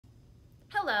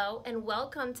Hello and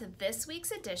welcome to this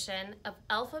week's edition of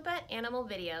Alphabet Animal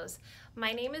Videos.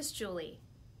 My name is Julie.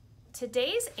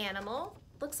 Today's animal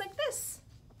looks like this.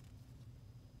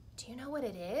 Do you know what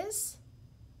it is?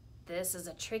 This is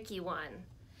a tricky one.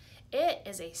 It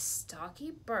is a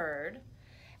stocky bird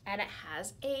and it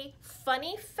has a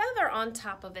funny feather on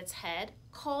top of its head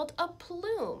called a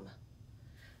plume.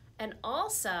 And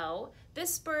also,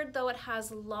 this bird, though it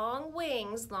has long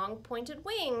wings, long pointed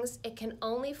wings, it can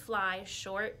only fly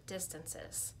short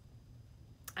distances.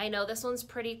 I know this one's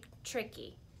pretty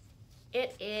tricky.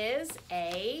 It is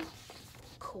a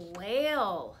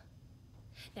quail.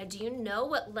 Now, do you know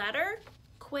what letter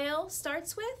quail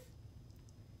starts with?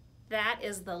 That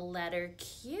is the letter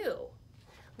Q.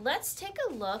 Let's take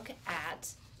a look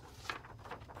at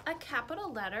a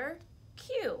capital letter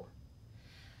Q.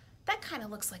 That kind of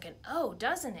looks like an O,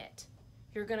 doesn't it?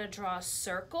 You're going to draw a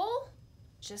circle,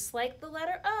 just like the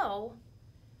letter O,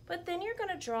 but then you're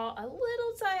going to draw a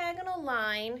little diagonal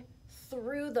line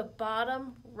through the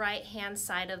bottom right-hand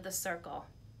side of the circle.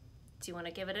 Do you want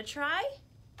to give it a try?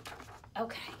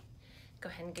 Okay, go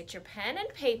ahead and get your pen and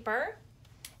paper,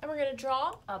 and we're going to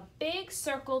draw a big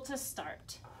circle to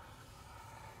start.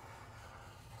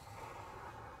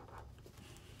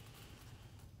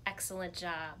 Excellent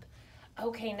job.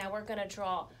 Okay, now we're going to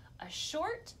draw a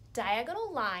short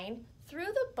diagonal line through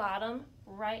the bottom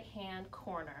right-hand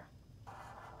corner.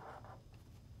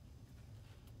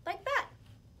 Like that.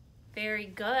 Very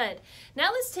good. Now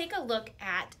let's take a look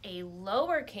at a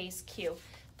lowercase q.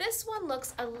 This one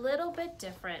looks a little bit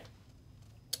different.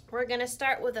 We're going to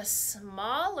start with a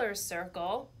smaller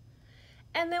circle,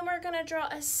 and then we're going to draw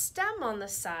a stem on the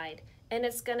side, and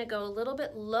it's going to go a little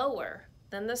bit lower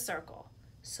than the circle.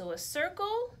 So a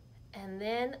circle, and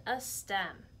then a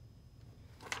stem.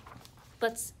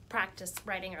 Let's practice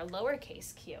writing our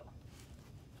lowercase q.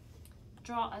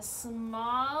 Draw a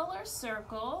smaller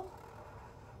circle.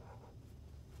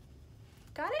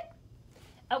 Got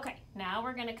it? Okay, now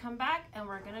we're going to come back and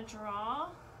we're going to draw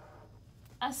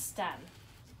a stem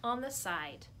on the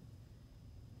side.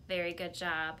 Very good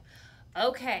job.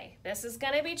 Okay, this is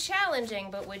going to be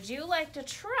challenging, but would you like to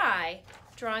try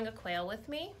drawing a quail with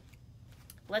me?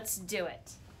 Let's do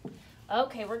it.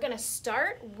 Okay, we're going to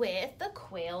start with the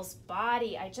quail's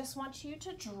body. I just want you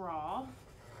to draw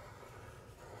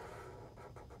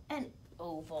an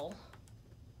oval.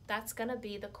 That's going to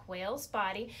be the quail's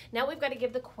body. Now we've got to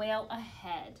give the quail a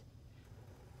head.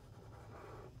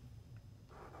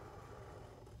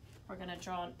 We're going to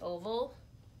draw an oval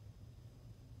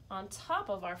on top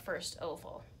of our first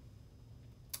oval.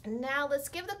 Now let's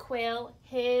give the quail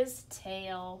his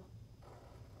tail.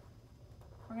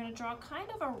 We're going to draw kind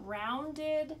of a little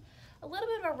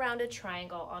bit of a rounded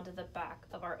triangle onto the back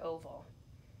of our oval.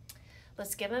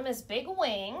 Let's give him his big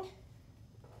wing.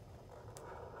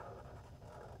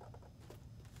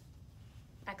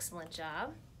 Excellent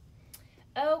job.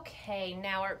 Okay,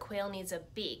 now our quail needs a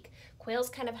beak. Quails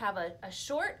kind of have a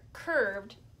short,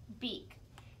 curved beak.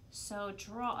 So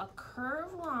draw a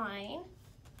curved line,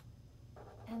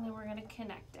 and then we're going to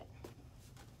connect it.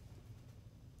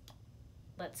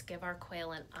 Let's give our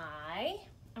quail an eye.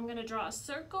 I'm going to draw a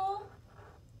circle.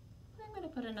 I'm going to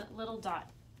put a little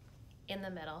dot in the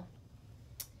middle.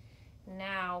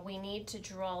 Now we need to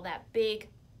draw that big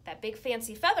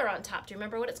fancy feather on top. Do you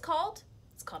remember what it's called?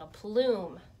 It's called a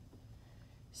plume.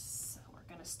 So we're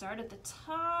going to start at the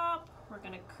top. We're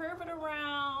going to curve it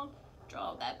around,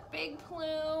 draw that big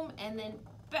plume, and then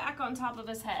back on top of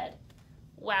his head.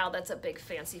 Wow, that's a big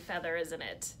fancy feather, isn't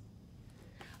it?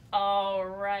 All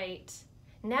right.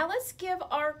 Now let's give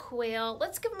our quail,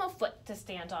 let's give him a foot to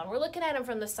stand on. We're looking at him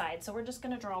from the side, so we're just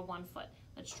going to draw one foot.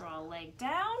 Let's draw a leg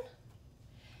down,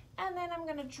 and then I'm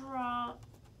going to draw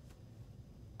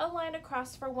a line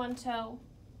across for one toe,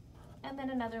 and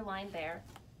then another line there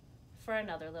for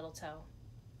another little toe.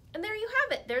 And there you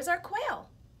have it. There's our quail.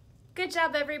 Good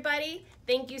job, everybody.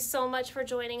 Thank you so much for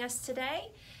joining us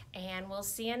today, and we'll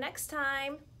see you next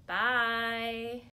time. Bye.